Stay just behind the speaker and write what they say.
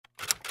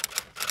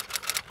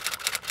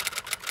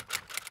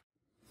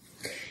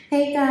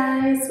Hey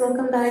guys,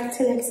 welcome back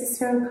to Lex's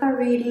Tarot Card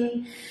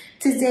Reading.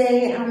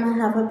 Today I'm going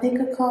to have a pick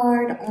a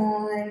card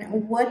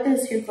on what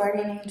does your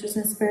guardian angels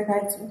and spirit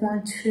guides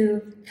want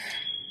to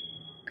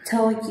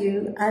tell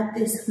you at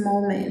this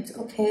moment,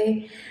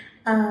 okay?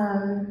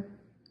 The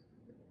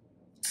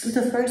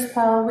first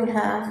pile we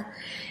have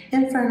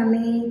in front of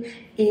me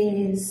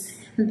is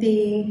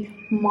the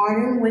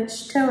Modern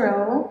Witch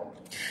Tarot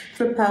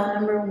for pile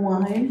number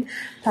 1.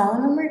 Pile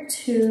number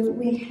 2,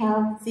 we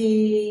have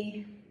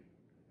the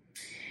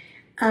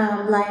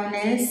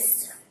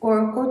Lioness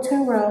Oracle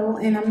Tarot,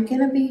 and I'm going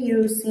to be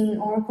using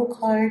Oracle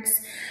cards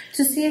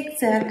to see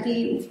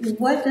exactly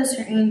what does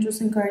your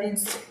angels and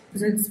guardians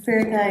and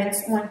spirit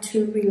guides want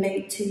to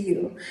relate to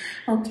you.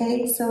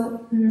 Okay,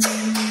 so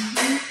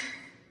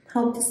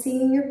hope to see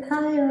you in your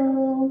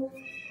pile.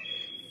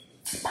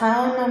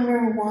 Pile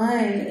number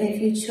 1,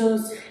 if you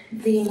chose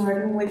the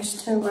Modern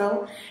Witch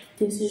Tarot,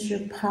 this is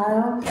your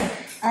pile.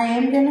 I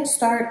am going to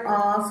start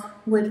off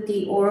with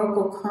the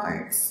Oracle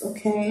cards,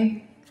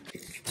 okay?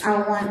 I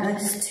want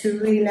us to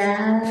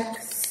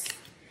relax,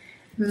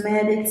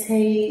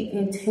 meditate,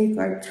 and take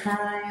our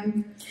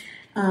time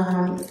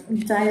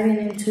diving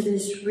into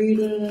this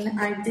reading.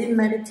 I did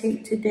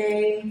meditate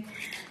today,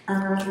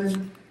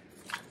 and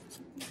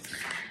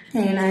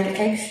I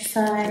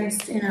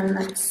exercised, and I'm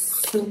not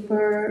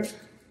super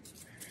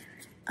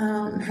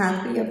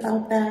happy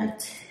about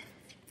that.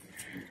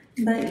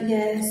 But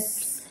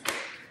yes,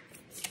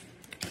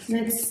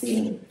 let's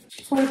see.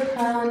 For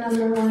pile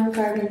number 1,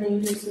 guardian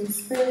angels and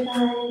spirit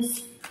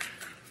guides,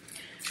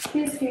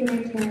 please give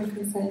me a clear and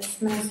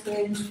concise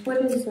message.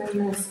 What is their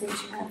message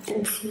at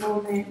this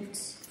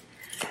moment?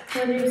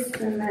 What is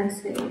the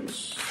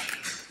message?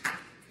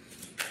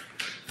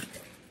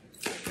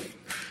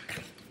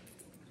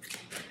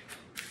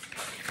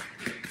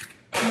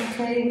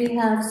 Okay, we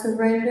have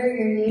surrender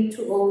your need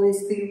to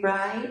always be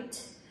right.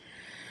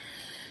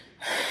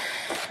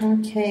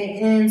 Okay,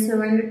 and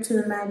surrender to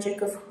the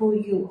magic of who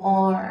you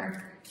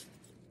are.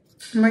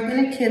 We're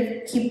going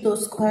to keep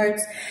those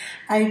cards.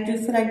 I do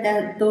feel like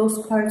that those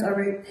cards are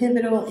very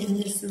pivotal in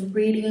this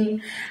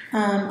reading.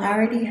 I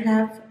already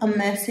have a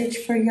message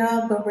for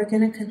y'all, but we're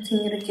going to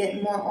continue to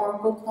get more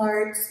Oracle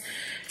cards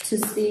to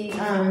see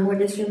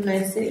what is your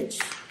message.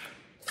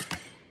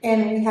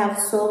 And we have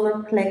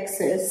solar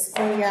plexus.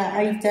 Oh yeah,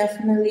 I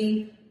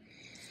definitely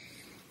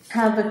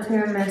have a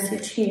clear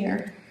message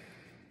here.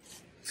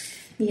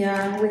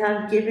 Yeah, we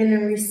have giving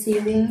and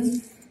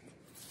receiving.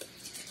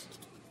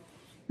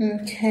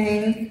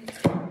 Okay,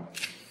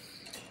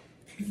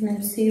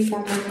 let's see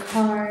one more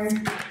card.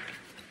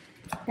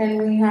 And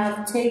we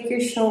have take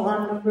your show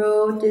on the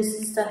road. This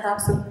is the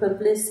house of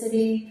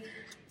publicity.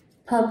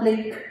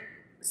 Public,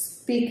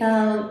 speak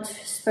out,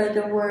 spread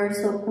the word,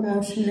 so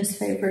promotion is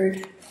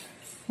favored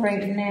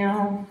right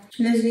now.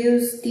 Let's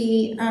use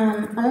the,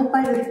 I'm gonna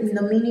buy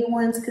the mini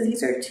ones because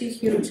these are too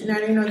huge and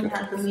I didn't know they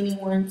had the mini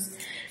ones.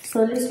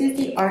 So let's use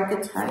the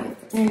archetype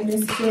and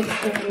let's get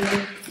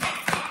a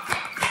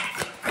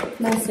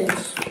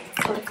message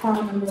for call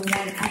number 1,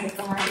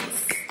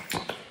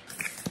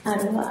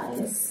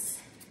 advice.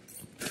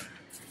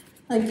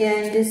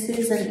 Again, this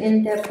is an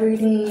in-depth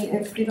reading.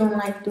 If you don't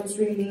like those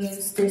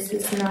readings, this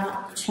is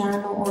not a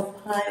channel or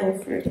pile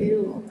for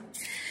you.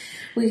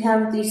 We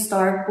have the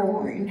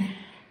Starborn.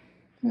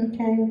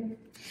 Okay.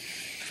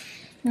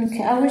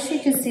 Okay, I wish you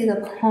could see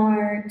the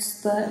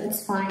cards, but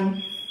it's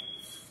fine.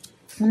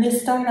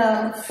 Let's start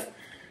off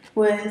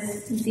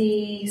with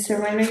the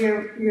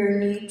surrender your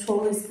need to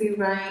always be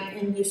right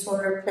in the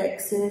solar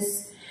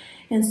plexus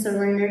and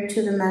surrender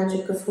to the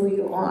magic of who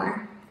you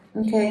are.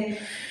 Okay,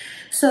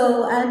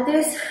 so at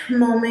this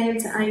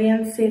moment I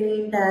am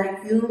feeling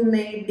that you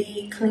may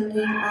be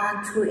clinging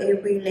on to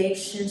a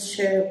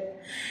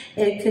relationship.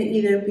 It could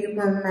either be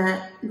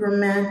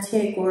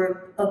romantic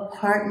or a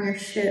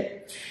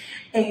partnership,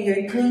 and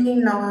you're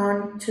clinging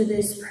on to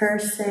this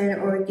person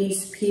or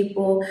these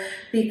people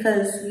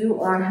because you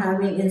are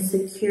having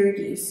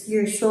insecurities.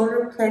 Your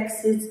solar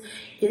plexus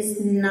is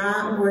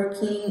not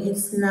working.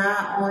 It's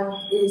not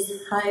on its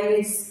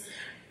highest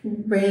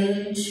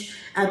range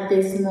at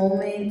this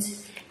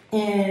moment.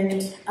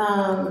 And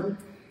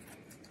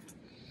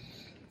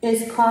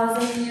it's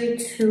causing you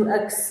to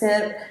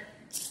accept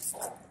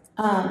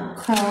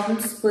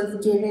crumbs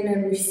with giving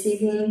and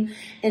receiving,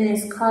 and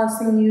it's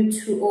causing you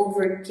to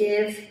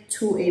overgive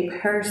to a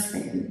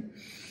person.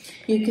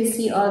 You can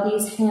see all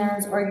these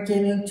hands are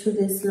giving to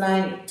this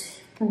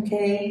light.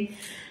 Okay,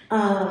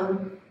 I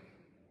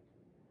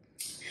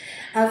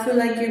feel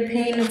like you're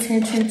paying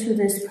attention to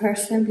this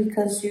person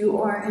because you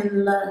are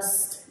in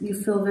lust. You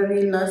feel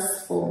very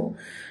lustful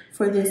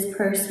for this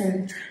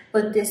person,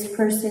 but this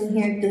person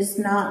here does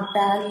not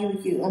value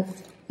you.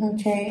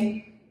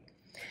 Okay,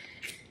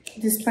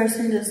 this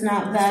person does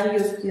not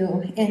value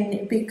you,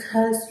 and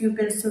because you've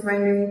been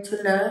surrendering to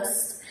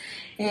lust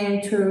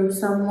and to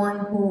someone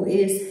who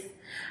is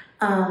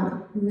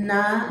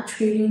not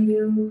treating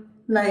you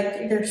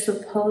like they're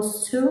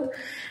supposed to.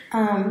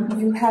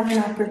 You have an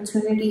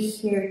opportunity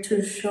here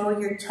to show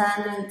your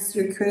talents,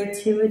 your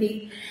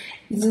creativity.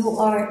 You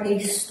are a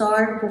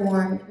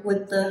star-born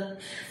with the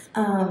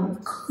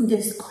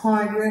this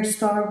card. You're a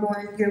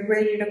star-born. You're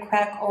ready to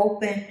crack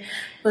open,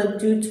 but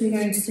due to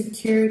your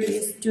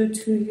insecurities, due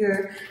to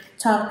your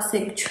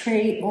toxic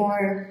trait,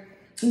 or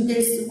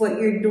this, what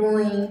you're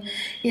doing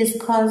is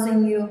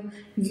causing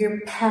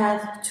your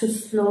path to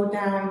slow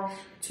down,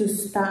 to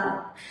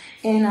stop.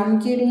 And I'm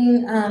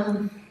getting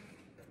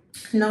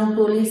no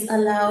bullies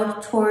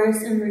allowed,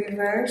 Taurus in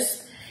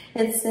reverse.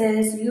 It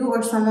says you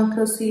or someone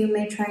close to you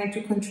may try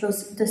to control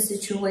the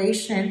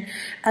situation.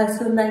 I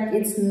feel like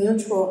it's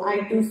mutual.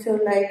 I do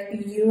feel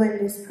like you and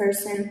this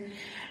person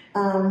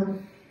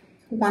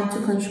want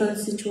to control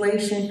the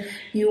situation.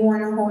 You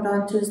want to hold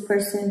on to this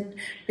person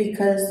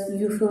because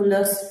you feel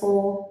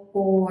lustful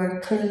or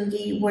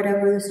clingy,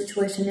 whatever the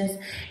situation is.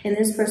 And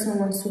this person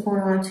wants to hold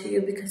on to you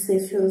because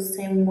they feel the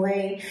same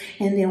way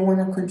and they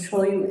want to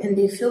control you. And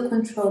they feel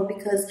controlled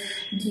because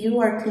you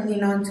are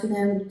clinging on to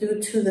them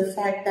due to the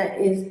fact that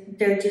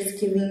they're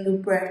just giving you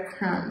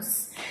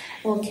breadcrumbs.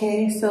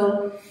 Okay,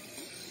 so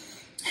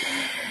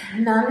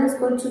now let's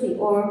go to the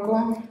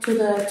oracle, to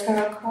the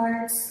tarot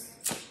cards.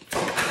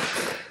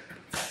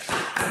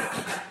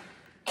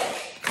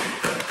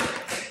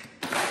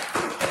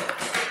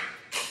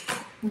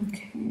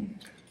 Okay.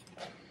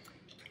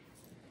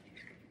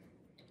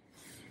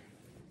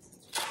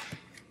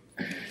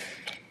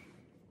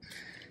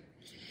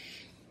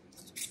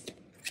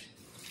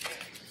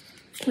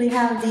 We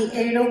have the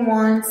 8 of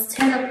Wands,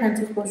 10 of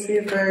Pentacles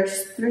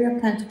reversed, 3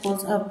 of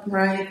Pentacles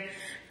upright,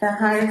 the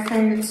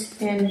Hierophant,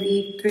 and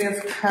the 3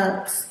 of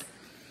Cups.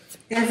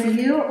 If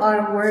you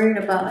are worried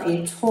about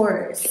a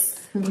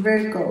Taurus,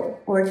 Virgo,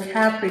 or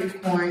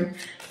Capricorn,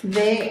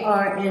 they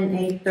are in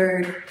a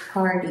third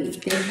party.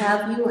 They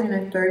have you in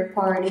a third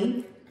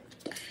party.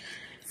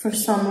 For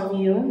some of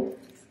you,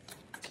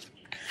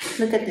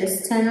 look at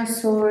this, 10 of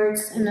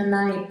Swords and the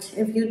Knight.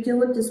 If you deal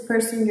with this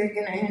person, you're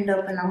going to end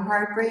up in a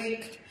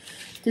heartbreak.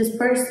 This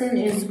person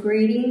is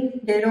greedy.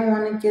 They don't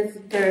want to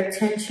give their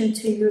attention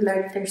to you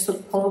like they're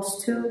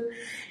supposed to.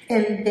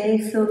 And they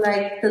feel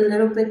like the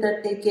little bit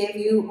that they gave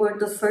you, or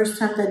the first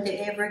time that they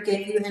ever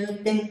gave you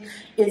anything,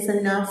 is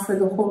enough for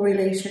the whole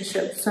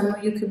relationship. Some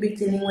of you could be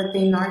dealing with a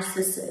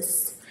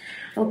narcissist.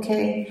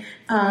 Okay?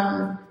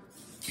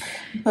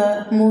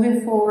 But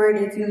moving forward,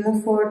 if you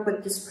move forward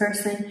with this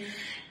person,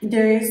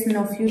 there is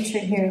no future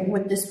here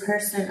with this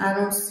person. I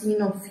don't see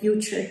no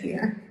future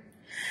here.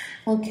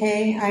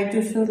 Okay, I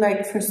do feel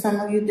like for some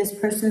of you, this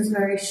person is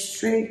very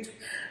strict.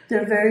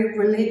 They're very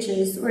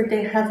religious, or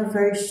they have a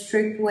very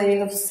strict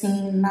way of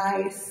seeing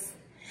life.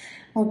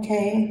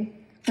 Okay,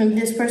 and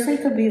this person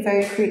could be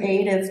very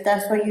creative.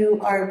 That's why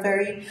you are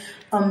very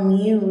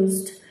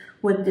amused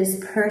with this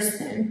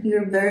person.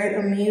 You're very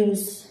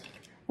amused,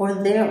 or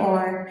they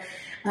are.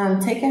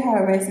 Take it how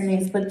it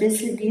resonates, but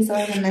these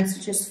are the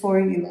messages for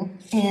you.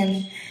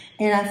 And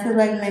I feel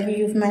like maybe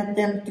you've met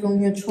them through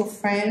mutual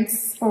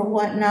friends or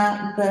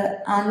whatnot,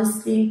 but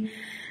honestly,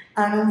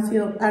 I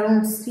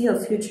don't see a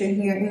future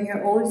here, and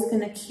you're always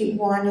going to keep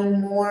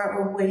wanting more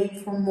or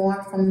waiting for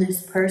more from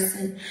this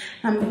person.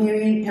 I'm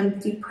hearing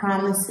empty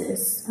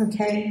promises,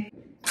 okay?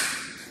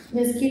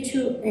 Let's get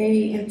you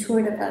a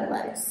intuitive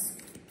advice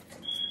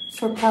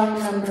for pile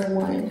number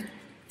 1.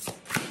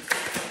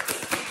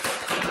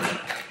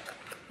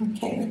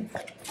 Okay.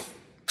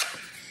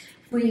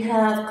 We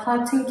have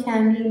cotton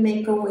candy,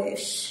 make a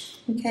wish.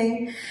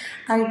 Okay,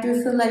 I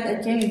do feel like,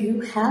 again,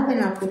 you have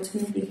an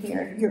opportunity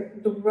here.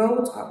 The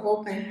roads are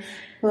open,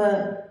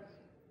 but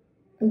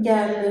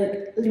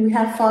yeah, we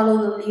have follow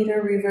the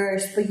leader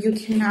reverse, but you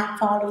cannot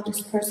follow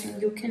this person.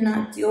 You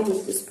cannot deal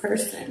with this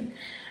person.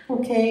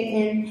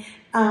 Okay,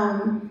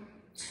 and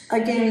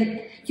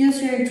again,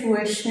 use your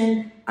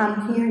intuition.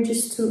 I'm here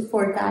just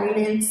for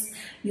guidance.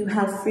 You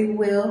have free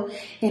will,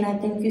 and I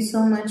thank you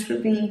so much for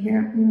being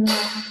here.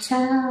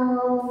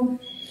 Ciao.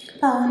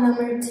 Pile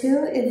number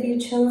 2, if you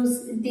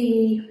chose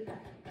the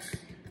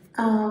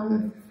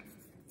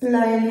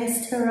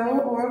Lioness Tarot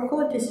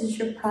Oracle, this is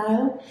your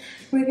pile.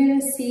 We're going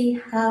to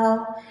see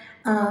how,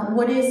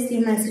 what is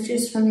the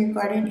messages from your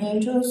guardian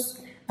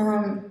angels.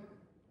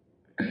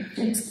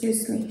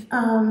 Excuse me.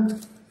 I'm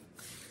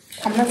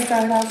going to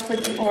start off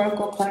with the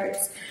Oracle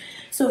cards.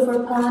 So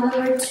for pile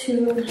number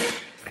 2,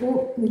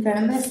 oh, we got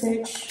a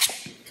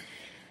message.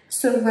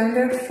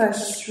 Surrender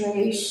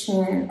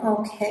frustration.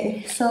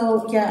 Okay,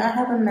 so yeah, I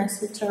have a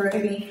message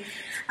already.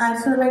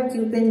 I feel like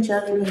you've been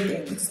juggling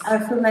things. I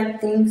feel like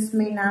things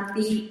may not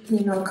be,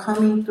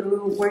 coming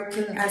through,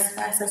 working as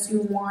fast as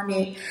you want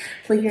it.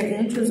 But your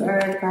angels are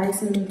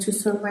advising you to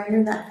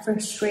surrender that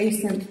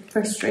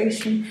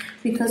frustration,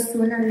 because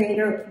sooner or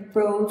later,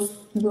 roads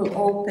will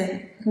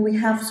open. We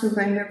have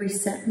surrender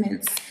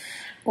resentments.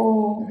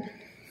 Oh,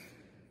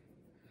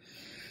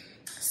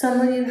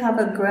 some of you have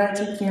a grudge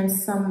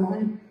against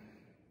someone,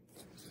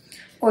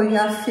 or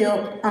y'all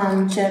feel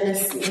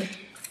jealousy.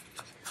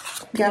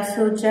 Yeah,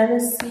 feel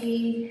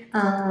jealousy.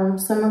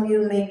 Some of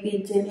you may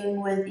be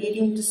dealing with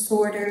eating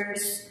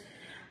disorders,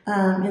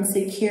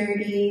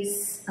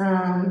 insecurities,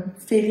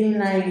 feeling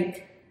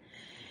like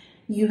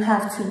you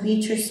have to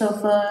beat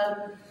yourself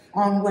up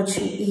on what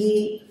you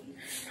eat,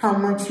 how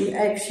much you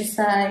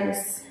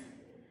exercise,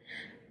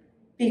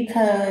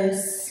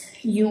 because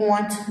you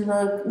want to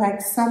look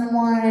like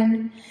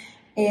someone,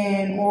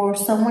 and or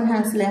someone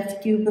has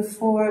left you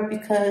before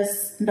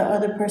because the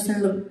other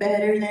person looked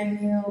better than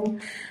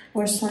you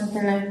or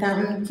something like that.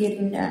 I'm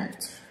getting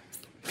that.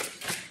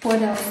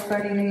 What else,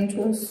 guardian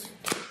angels?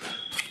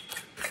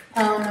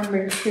 Pile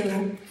number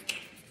 2.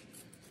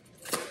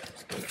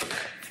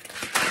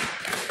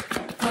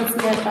 What's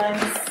the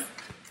advice?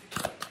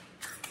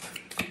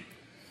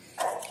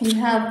 You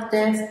have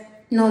death,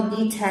 no,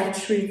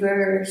 detached,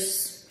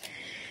 reverse.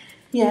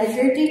 Yeah,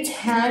 you're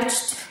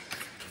detached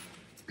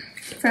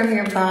from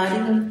your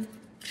body.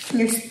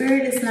 Your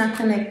spirit is not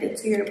connected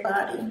to your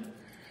body.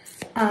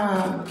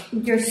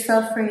 You're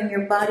suffering.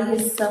 Your body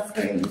is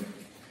suffering.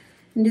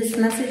 And this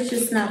message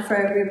is not for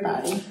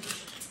everybody.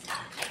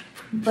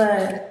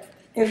 But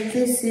if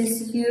this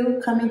is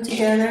you coming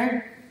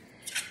together,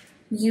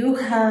 you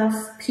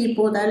have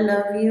people that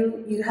love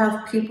you. You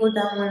have people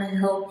that want to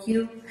help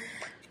you,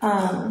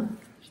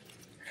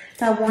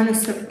 that want to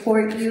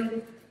support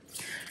you.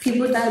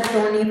 People that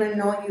don't even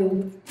know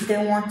you,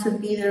 they want to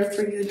be there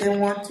for you. They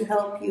want to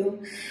help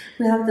you.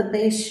 We have the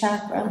base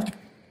chakra.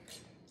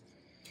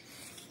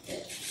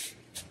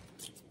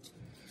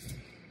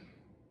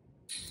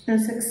 And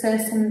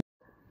success. And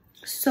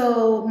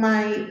so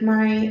my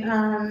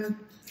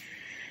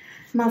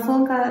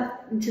phone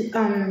got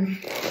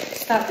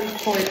stopped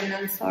recording.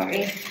 I'm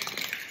sorry.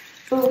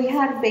 But we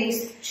had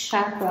base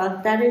chakra.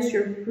 That is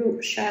your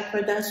root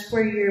chakra. That's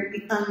where your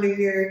under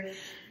your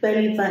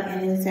belly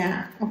button is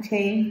at.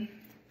 Okay,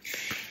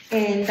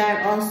 and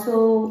that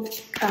also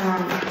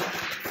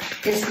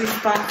is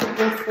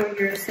responsible for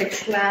your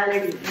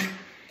sexuality.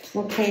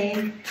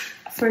 Okay,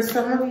 for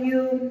some of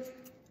you,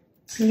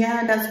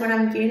 yeah, that's what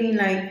I'm getting.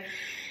 Like,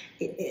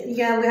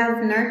 yeah, we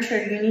have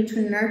nurture. You need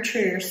to nurture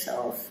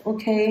yourself.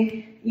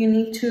 Okay, you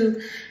need to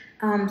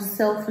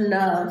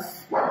self-love.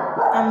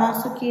 I'm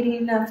also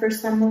getting that for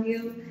some of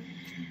you.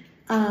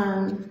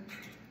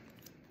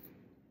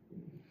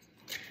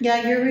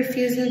 Yeah, you're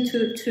refusing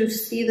to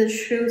see the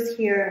truth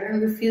here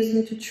and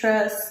refusing to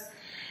trust.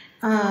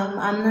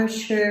 I'm not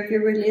sure if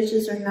you're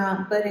religious or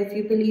not, but if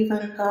you believe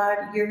in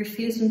God, you're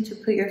refusing to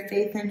put your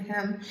faith in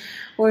Him.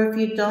 Or if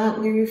you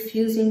don't, you're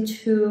refusing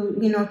to,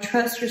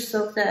 trust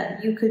yourself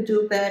that you could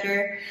do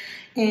better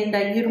and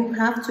that you don't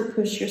have to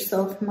push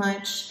yourself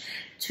much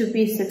to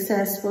be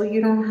successful. You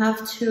don't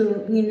have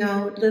to,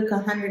 look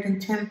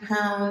 110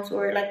 pounds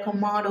or like a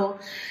model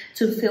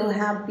to feel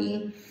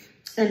happy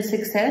and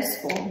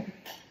successful.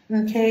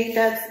 Okay,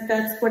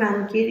 that's what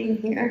I'm getting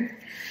here.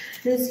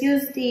 Let's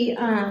use the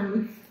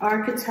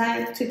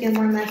archetype to get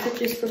more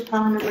messages for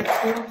pile number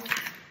 2.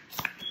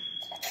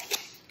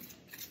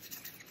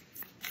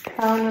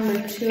 Pile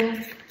number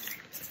 2.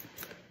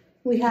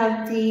 We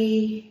have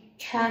the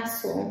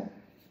castle.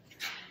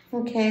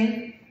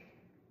 Okay.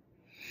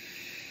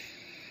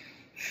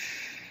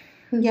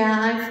 Yeah,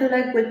 I feel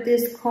like with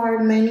this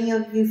card, many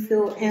of you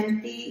feel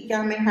empty.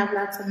 Y'all may have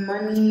lots of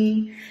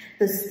money,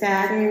 the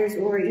status,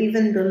 or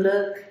even the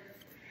look,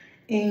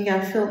 and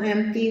y'all feel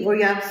empty, or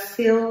y'all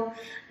feel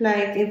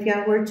like if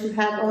y'all were to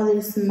have all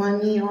this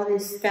money, all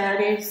this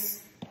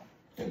status,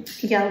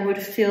 y'all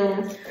would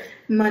feel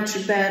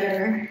much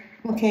better,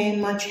 okay,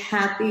 much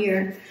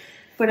happier.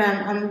 But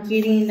I'm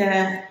getting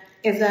that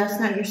if that's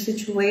not your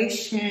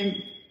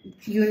situation,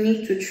 you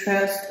need to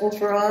trust.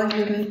 Overall,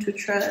 you need to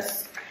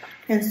trust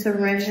and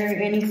surrender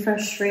any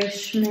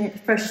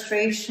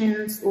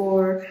frustrations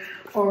or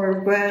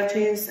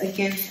grudges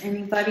against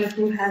anybody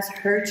who has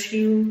hurt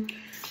you,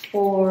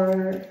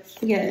 or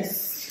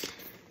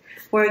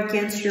or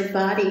against your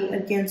body,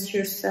 against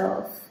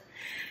yourself.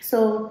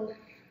 So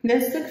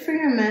let's look for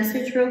your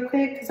message real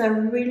quick, because I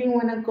really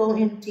want to go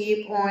in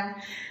deep on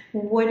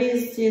what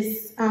is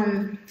this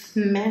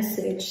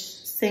message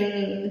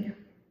saying.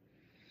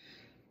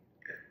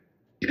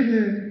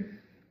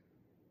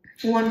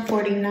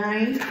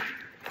 149.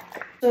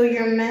 So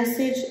your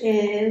message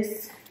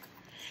is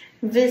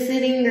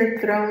visiting your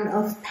throne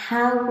of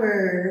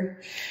power.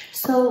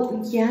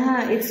 So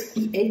yeah,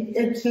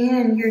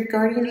 again, your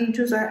guardian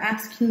angels are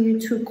asking you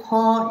to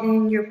call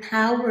in your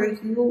power.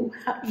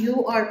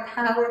 You are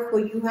powerful.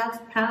 You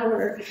have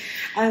power.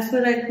 I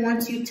feel like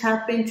once you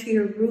tap into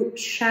your root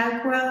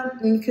chakra,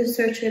 you can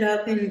search it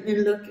up and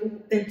look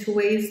into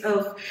ways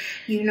of,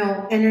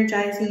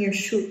 energizing your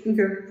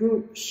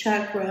root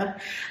chakra.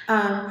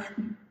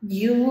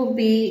 You will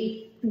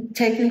be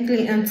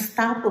technically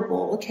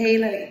unstoppable. Okay,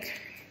 like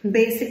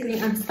basically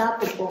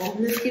unstoppable.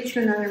 Let's get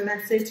you another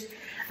message.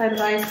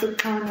 Advice for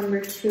pile number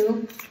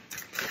 2.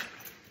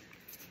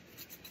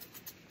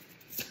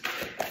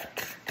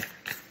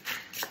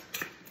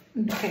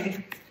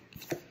 Okay.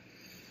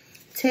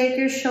 Take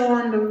your show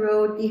on the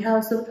road, the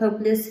house of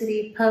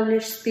publicity,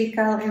 publish, speak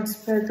out, and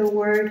spread the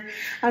word.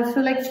 I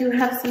feel like you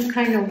have some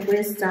kind of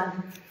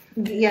wisdom.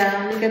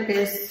 Yeah, look at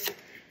this.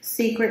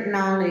 Secret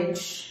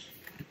knowledge.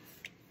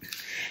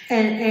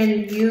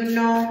 And you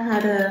know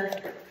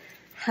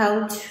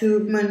how to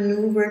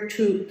maneuver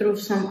through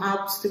some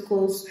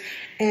obstacles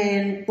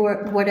and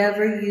or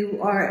whatever you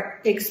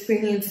are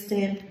experienced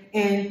in,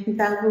 and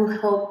that will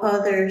help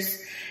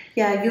others.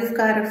 Yeah, you've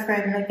got a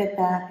friend. Look at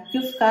that.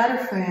 You've got a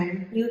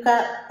friend. You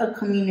got a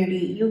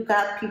community. You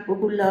got people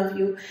who love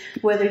you,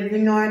 whether you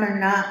know it or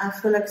not. I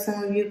feel like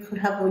some of you could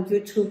have a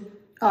YouTube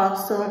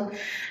also.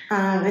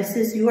 It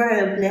says you are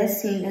a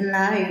blessing in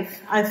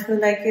life. I feel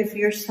like if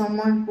you're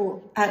someone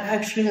who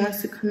actually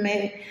wants to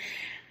commit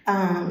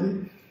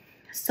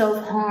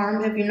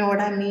self-harm, if you know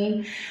what I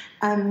mean,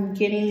 I'm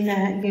getting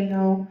that, you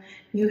know,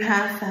 you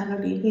have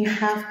family, you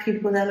have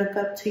people that look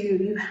up to you,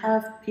 you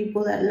have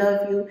people that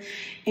love you,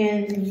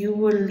 and you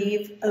will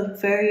leave a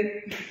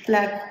very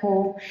black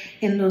hole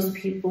in those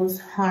people's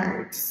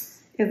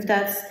hearts, if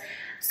that's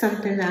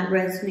something that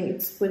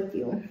resonates with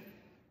you.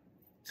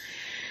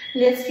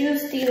 Let's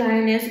use the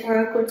Lioness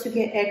Oracle to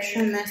get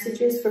extra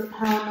messages for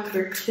pile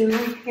number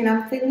 2. And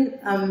I'm feeling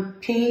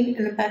pain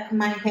in the back of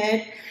my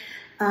head.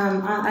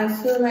 I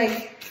feel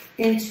like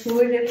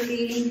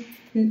intuitively,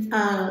 you've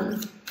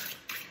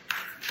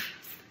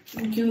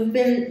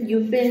been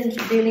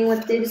dealing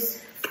with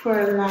this for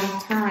a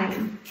long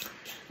time.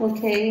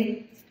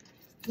 Okay.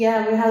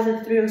 Yeah, we have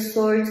the 3 of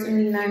Swords and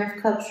the 9 of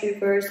Cups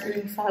reversed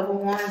and the 5 of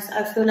Wands.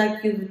 I feel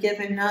like you've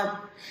given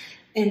up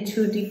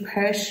into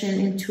depression,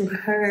 into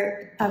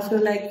hurt. I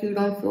feel like you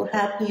don't feel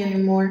happy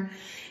anymore,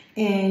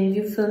 and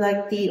you feel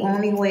like the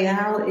only way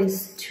out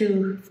is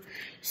to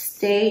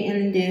stay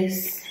in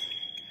this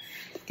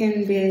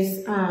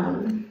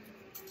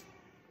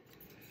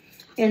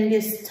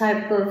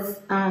type of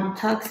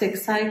toxic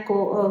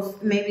cycle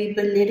of maybe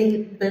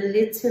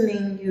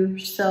belittling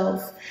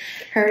yourself,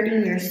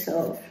 hurting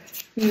yourself,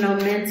 you know,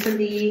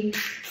 mentally,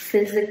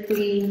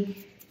 physically.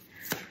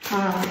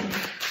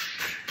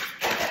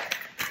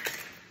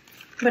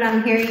 But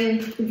I'm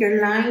hearing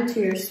you're lying to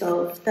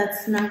yourself.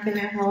 That's not going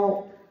to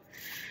help.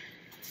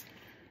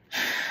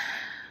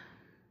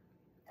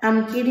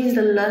 I'm getting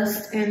the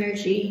lust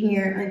energy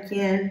here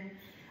again.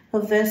 A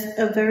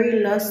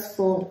very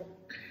lustful.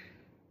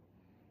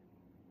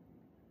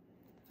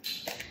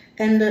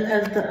 And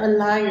a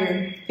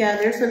liar. Yeah,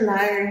 there's a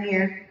liar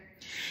here.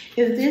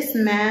 If this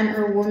man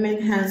or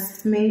woman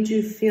has made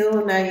you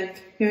feel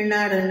like you're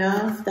not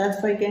enough, that's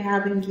why they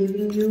haven't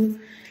given you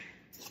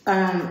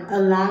a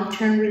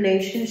long-term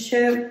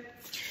relationship,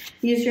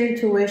 use your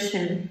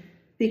intuition,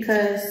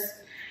 because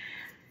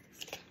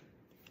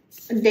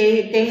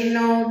they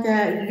know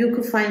that you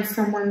could find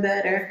someone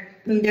better.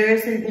 And there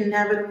is an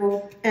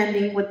inevitable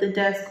ending with the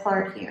Death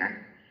card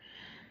here.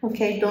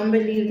 Okay, don't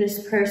believe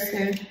this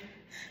person,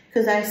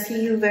 because I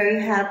see you very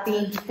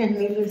happy and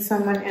meeting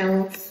someone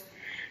else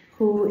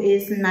who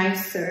is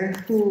nicer,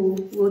 who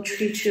will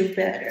treat you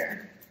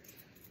better.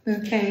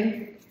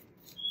 Okay.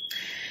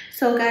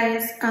 So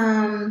guys,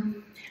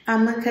 I'm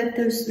gonna cut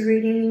this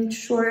reading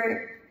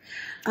short.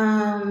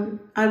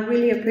 I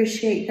really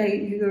appreciate that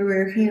you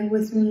were here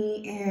with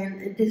me,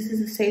 and this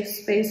is a safe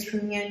space for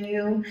me and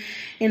you.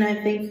 And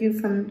I thank you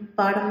from the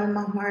bottom of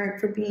my heart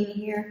for being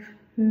here.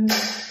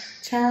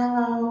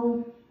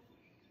 Ciao.